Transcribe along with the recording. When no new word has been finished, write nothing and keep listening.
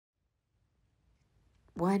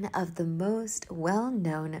one of the most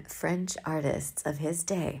well-known French artists of his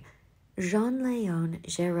day, Jean-Léon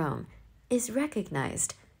Gerome, is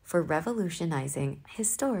recognized for revolutionizing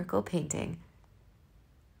historical painting.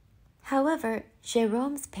 However,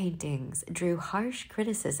 Gerome's paintings drew harsh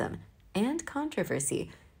criticism and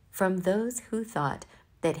controversy from those who thought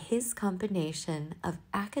that his combination of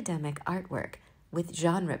academic artwork with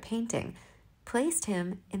genre painting placed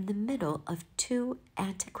him in the middle of two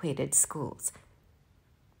antiquated schools.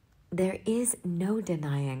 There is no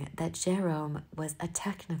denying that Gerome was a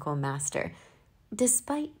technical master,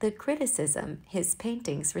 despite the criticism his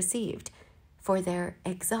paintings received for their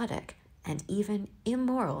exotic and even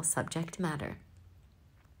immoral subject matter.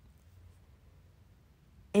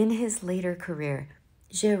 In his later career,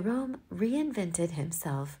 Gerome reinvented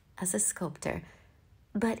himself as a sculptor,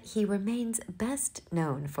 but he remains best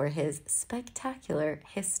known for his spectacular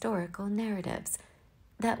historical narratives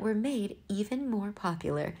that were made even more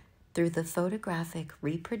popular through the photographic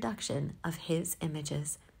reproduction of his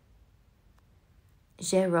images.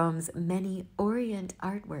 Gerome's many Orient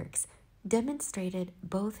artworks demonstrated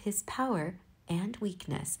both his power and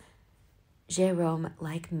weakness. Gerome,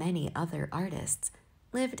 like many other artists,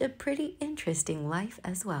 lived a pretty interesting life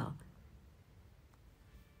as well.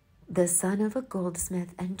 The son of a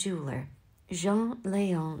goldsmith and jeweler,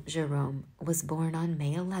 Jean-Léon Gerome was born on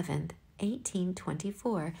May 11,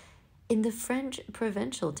 1824, in the French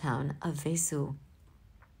provincial town of Vesoul.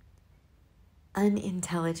 An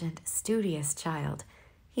intelligent, studious child,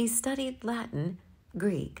 he studied Latin,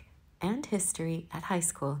 Greek, and history at high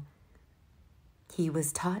school. He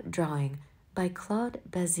was taught drawing by Claude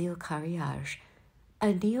Basile Carriage, a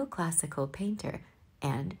neoclassical painter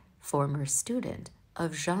and former student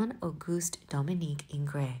of Jean-Auguste Dominique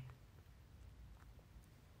Ingres.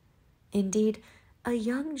 Indeed, a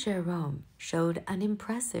young Gerome showed an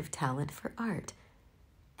impressive talent for art,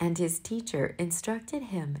 and his teacher instructed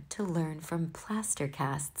him to learn from plaster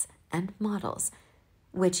casts and models,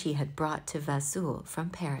 which he had brought to Vesoul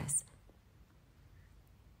from Paris.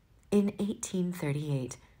 In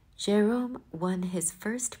 1838, Gerome won his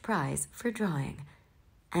first prize for drawing,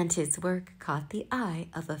 and his work caught the eye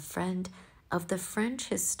of a friend of the French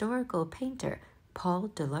historical painter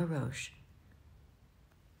Paul de la Roche.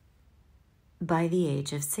 By the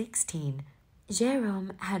age of 16,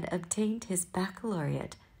 Gerome had obtained his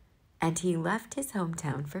baccalaureate, and he left his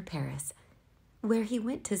hometown for Paris, where he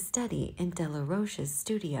went to study in de la Roche's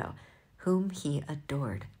studio, whom he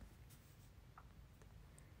adored.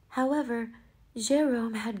 However,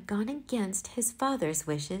 Gerome had gone against his father's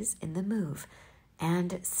wishes in the move,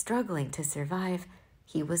 and struggling to survive,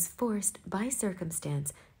 he was forced by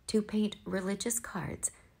circumstance to paint religious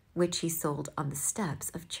cards, which he sold on the steps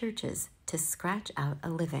of churches to scratch out a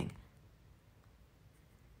living.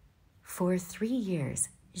 For 3 years,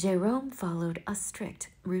 Gerome followed a strict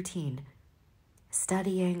routine,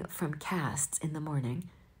 studying from casts in the morning,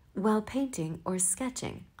 while painting or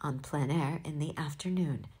sketching on plein air in the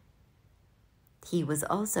afternoon. He was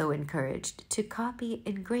also encouraged to copy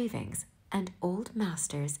engravings and old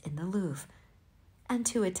masters in the Louvre, and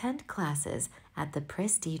to attend classes at the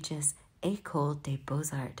prestigious École des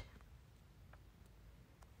Beaux-Arts.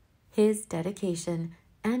 His dedication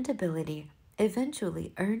and ability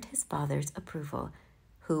eventually earned his father's approval,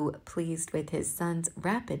 who, pleased with his son's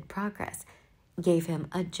rapid progress, gave him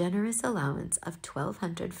a generous allowance of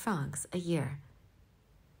 1,200 francs a year.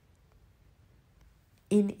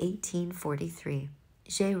 In 1843,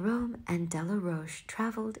 Gerome and de la Roche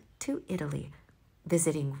traveled to Italy,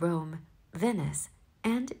 visiting Rome, Venice,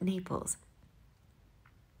 and Naples.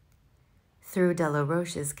 Through de la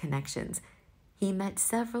Roche's connections, he met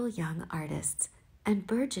several young artists and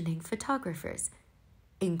burgeoning photographers,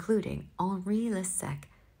 including Henri Lesec,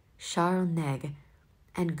 Charles Negue,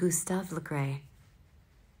 and Gustave Legray.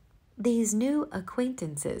 These new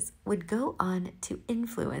acquaintances would go on to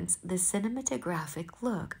influence the cinematographic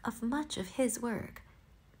look of much of his work.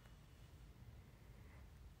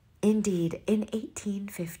 Indeed, in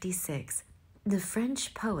 1856, the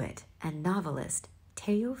French poet and novelist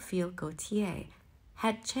Théophile Gautier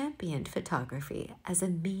had championed photography as a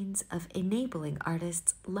means of enabling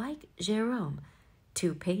artists like Gerome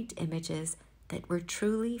to paint images that were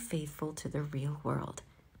truly faithful to the real world.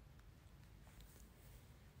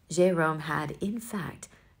 Gerome had, in fact,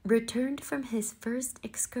 returned from his first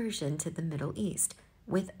excursion to the Middle East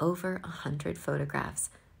with over 100 photographs,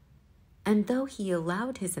 and though he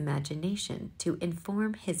allowed his imagination to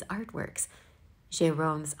inform his artworks,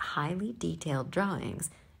 Gerome's highly detailed drawings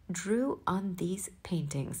drew on these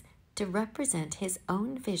paintings to represent his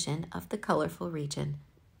own vision of the colorful region.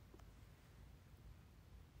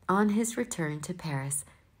 On his return to Paris,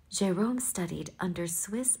 Gerome studied under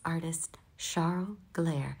Swiss artist Charles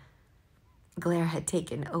Gleyre. Gleyre had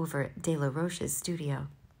taken over De La Roche's studio.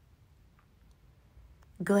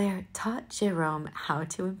 Gleyre taught Gerome how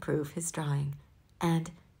to improve his drawing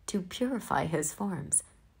and to purify his forms.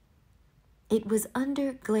 It was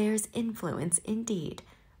under Gleyre's influence, indeed,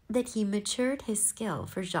 that he matured his skill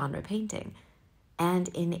for genre painting, and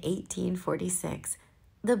in 1846,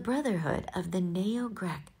 the Brotherhood of the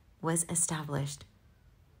Neo-Grec was established.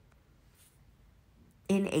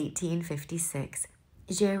 In 1856,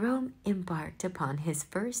 Gerome embarked upon his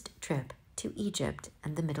first trip to Egypt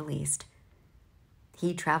and the Middle East.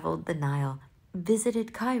 He traveled the Nile,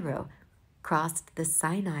 visited Cairo, crossed the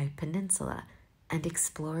Sinai Peninsula, and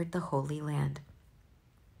explored the Holy Land,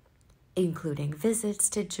 including visits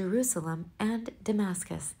to Jerusalem and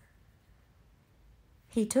Damascus.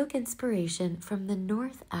 He took inspiration from the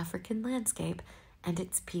North African landscape and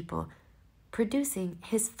its people, producing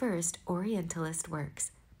his first Orientalist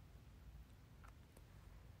works.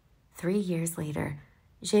 3 years later,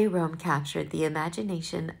 Gerome captured the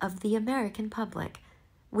imagination of the American public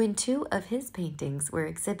when 2 of his paintings were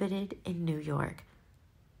exhibited in New York.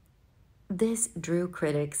 This drew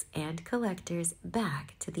critics and collectors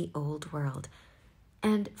back to the old world,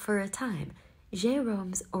 and for a time,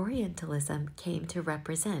 Gerome's Orientalism came to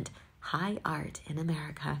represent high art in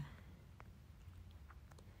America.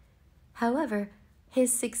 However,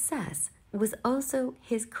 his success was also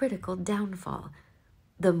his critical downfall.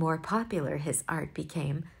 The more popular his art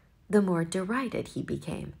became, the more derided he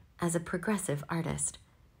became as a progressive artist.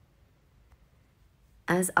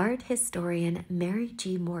 As art historian Mary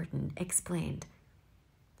G. Morton explained,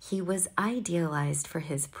 he was idealized for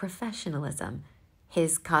his professionalism,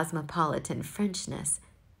 his cosmopolitan Frenchness,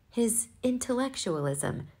 his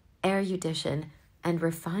intellectualism, erudition, and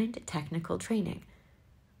refined technical training.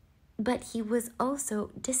 But he was also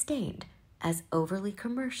disdained as overly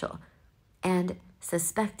commercial and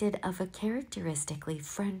suspected of a characteristically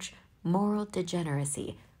French moral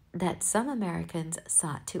degeneracy that some Americans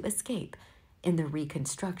sought to escape in the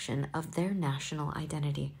reconstruction of their national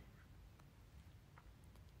identity.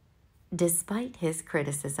 Despite his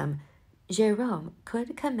criticism, Gerome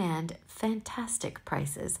could command fantastic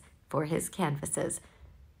prices for his canvases,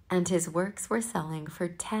 and his works were selling for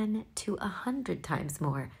 10 to 100 times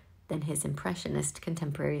more than his Impressionist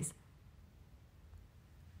contemporaries.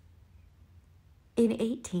 In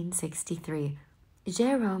 1863,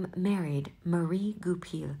 Gerome married Marie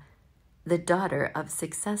Goupil, the daughter of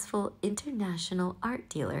successful international art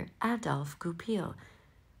dealer Adolphe Goupil,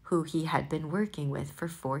 who he had been working with for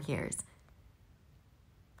 4 years.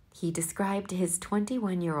 He described his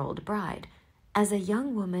 21-year-old bride as a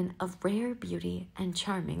young woman of rare beauty and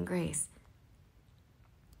charming grace.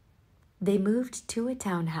 They moved to a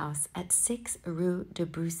townhouse at 6 Rue de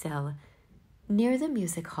Bruxelles, near the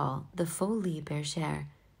music hall, the Folies Bergère.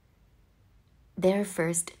 Their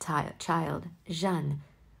first child, Jeanne,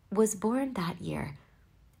 was born that year,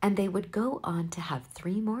 and they would go on to have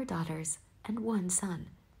 3 more daughters and 1 son.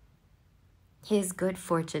 His good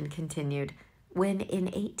fortune continued when, in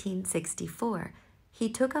 1864, he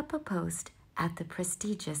took up a post at the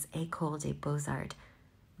prestigious École des Beaux-Arts,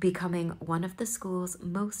 becoming one of the school's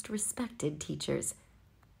most respected teachers.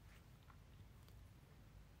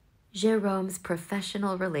 Gerome's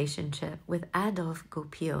professional relationship with Adolphe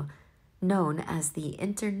Goupil, known as the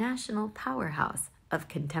international powerhouse of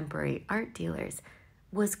contemporary art dealers,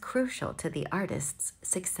 was crucial to the artist's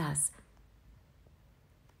success.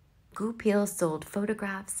 Goupil sold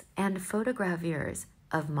photographs and photogravures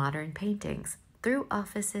of modern paintings through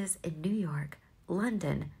offices in New York,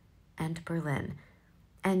 London, and Berlin,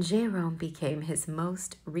 and Gerome became his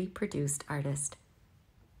most reproduced artist.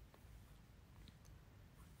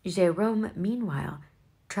 Gerome, meanwhile,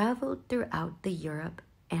 traveled throughout the Europe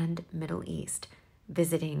and Middle East,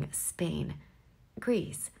 visiting Spain,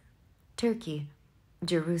 Greece, Turkey,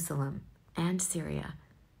 Jerusalem, and Syria.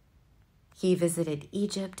 He visited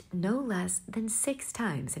Egypt no less than 6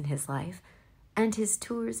 times in his life, and his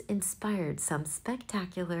tours inspired some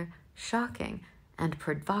spectacular, shocking, and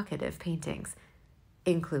provocative paintings,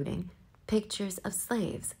 including pictures of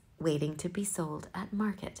slaves waiting to be sold at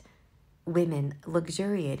market, women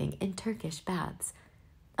luxuriating in Turkish baths,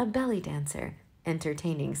 a belly dancer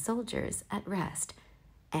entertaining soldiers at rest,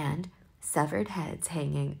 and severed heads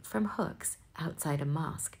hanging from hooks outside a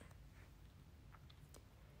mosque.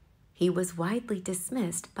 He was widely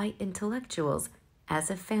dismissed by intellectuals as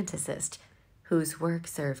a fantasist whose work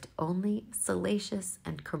served only salacious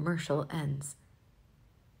and commercial ends.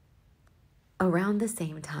 Around the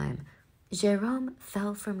same time, Gerome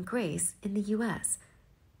fell from grace in the U.S.,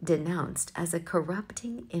 denounced as a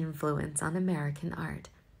corrupting influence on American art.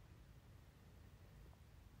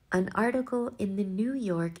 An article in the New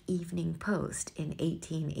York Evening Post in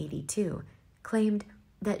 1882 claimed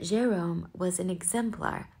that Gerome was an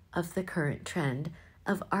exemplar of the current trend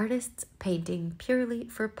of artists painting purely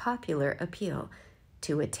for popular appeal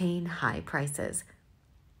to attain high prices.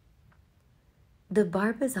 The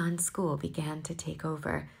Barbizon school began to take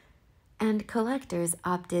over, and collectors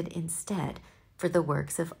opted instead for the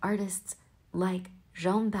works of artists like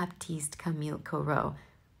Jean-Baptiste Camille Corot,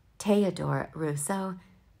 Théodore Rousseau,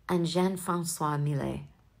 and Jean-François Millet.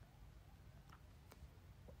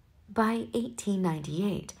 By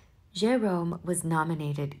 1898, Gerome was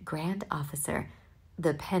nominated Grand Officer,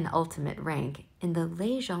 the penultimate rank in the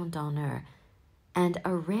Légion d'honneur, and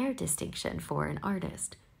a rare distinction for an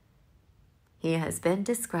artist. He has been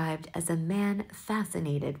described as a man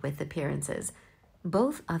fascinated with appearances,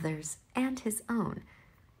 both others and his own.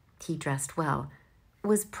 He dressed well,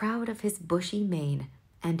 was proud of his bushy mane,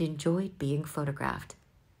 and enjoyed being photographed.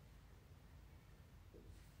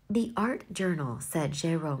 The Art Journal said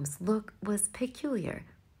Gerome's look was peculiar,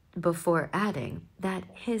 before adding that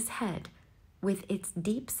his head, with its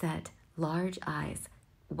deep-set, large eyes,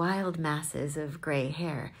 wild masses of gray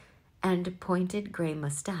hair, and pointed gray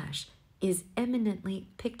mustache, is eminently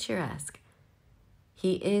picturesque.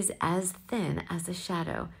 He is as thin as a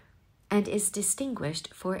shadow, and is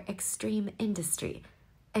distinguished for extreme industry,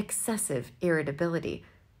 excessive irritability,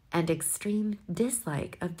 and extreme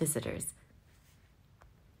dislike of visitors.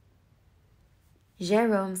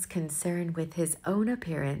 Gerome's concern with his own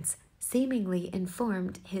appearance seemingly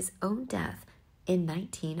informed his own death in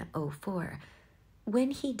 1904,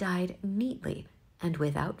 when he died neatly and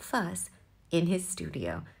without fuss in his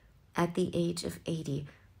studio at the age of 80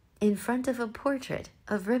 in front of a portrait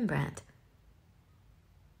of Rembrandt.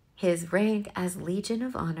 His rank as Legion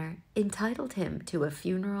of Honor entitled him to a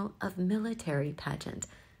funeral of military pageant,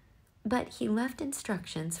 but he left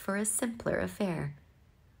instructions for a simpler affair.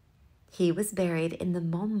 He was buried in the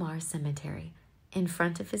Montmartre Cemetery in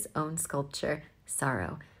front of his own sculpture,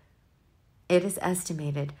 Sorrow. It is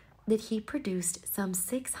estimated that he produced some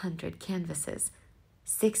 600 canvases,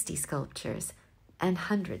 60 sculptures, and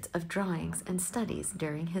hundreds of drawings and studies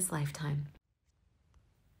during his lifetime.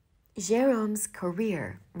 Gerome's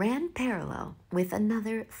career ran parallel with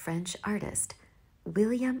another French artist,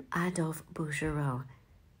 William Adolphe Bouguereau.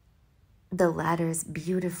 The latter's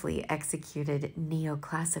beautifully executed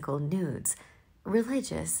neoclassical nudes,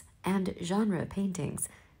 religious and genre paintings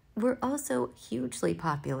were also hugely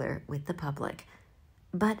popular with the public.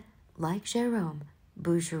 But, like Gerome,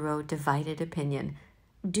 Bouguereau divided opinion,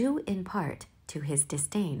 due in part to his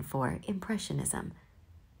disdain for Impressionism.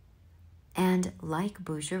 And like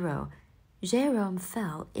Bouguereau, Gerome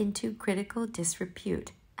fell into critical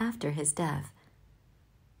disrepute after his death.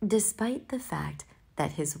 Despite the fact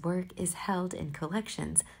that his work is held in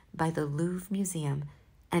collections by the Louvre Museum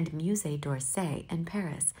and Musée d'Orsay in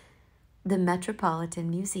Paris, the Metropolitan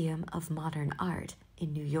Museum of Modern Art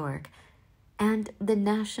in New York, and the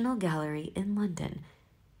National Gallery in London,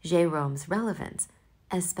 Gerome's relevance,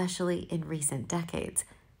 especially in recent decades,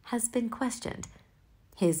 has been questioned,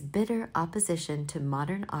 his bitter opposition to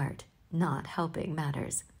modern art not helping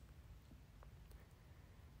matters.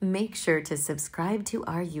 Make sure to subscribe to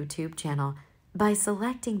our YouTube channel by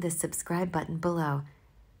selecting the subscribe button below.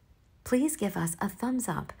 Please give us a thumbs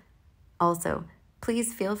up. Also,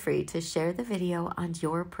 please feel free to share the video on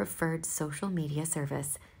your preferred social media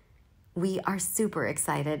service. We are super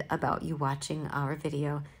excited about you watching our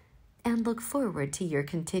video and look forward to your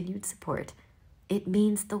continued support. It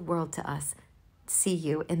means the world to us. See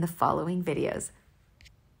you in the following videos.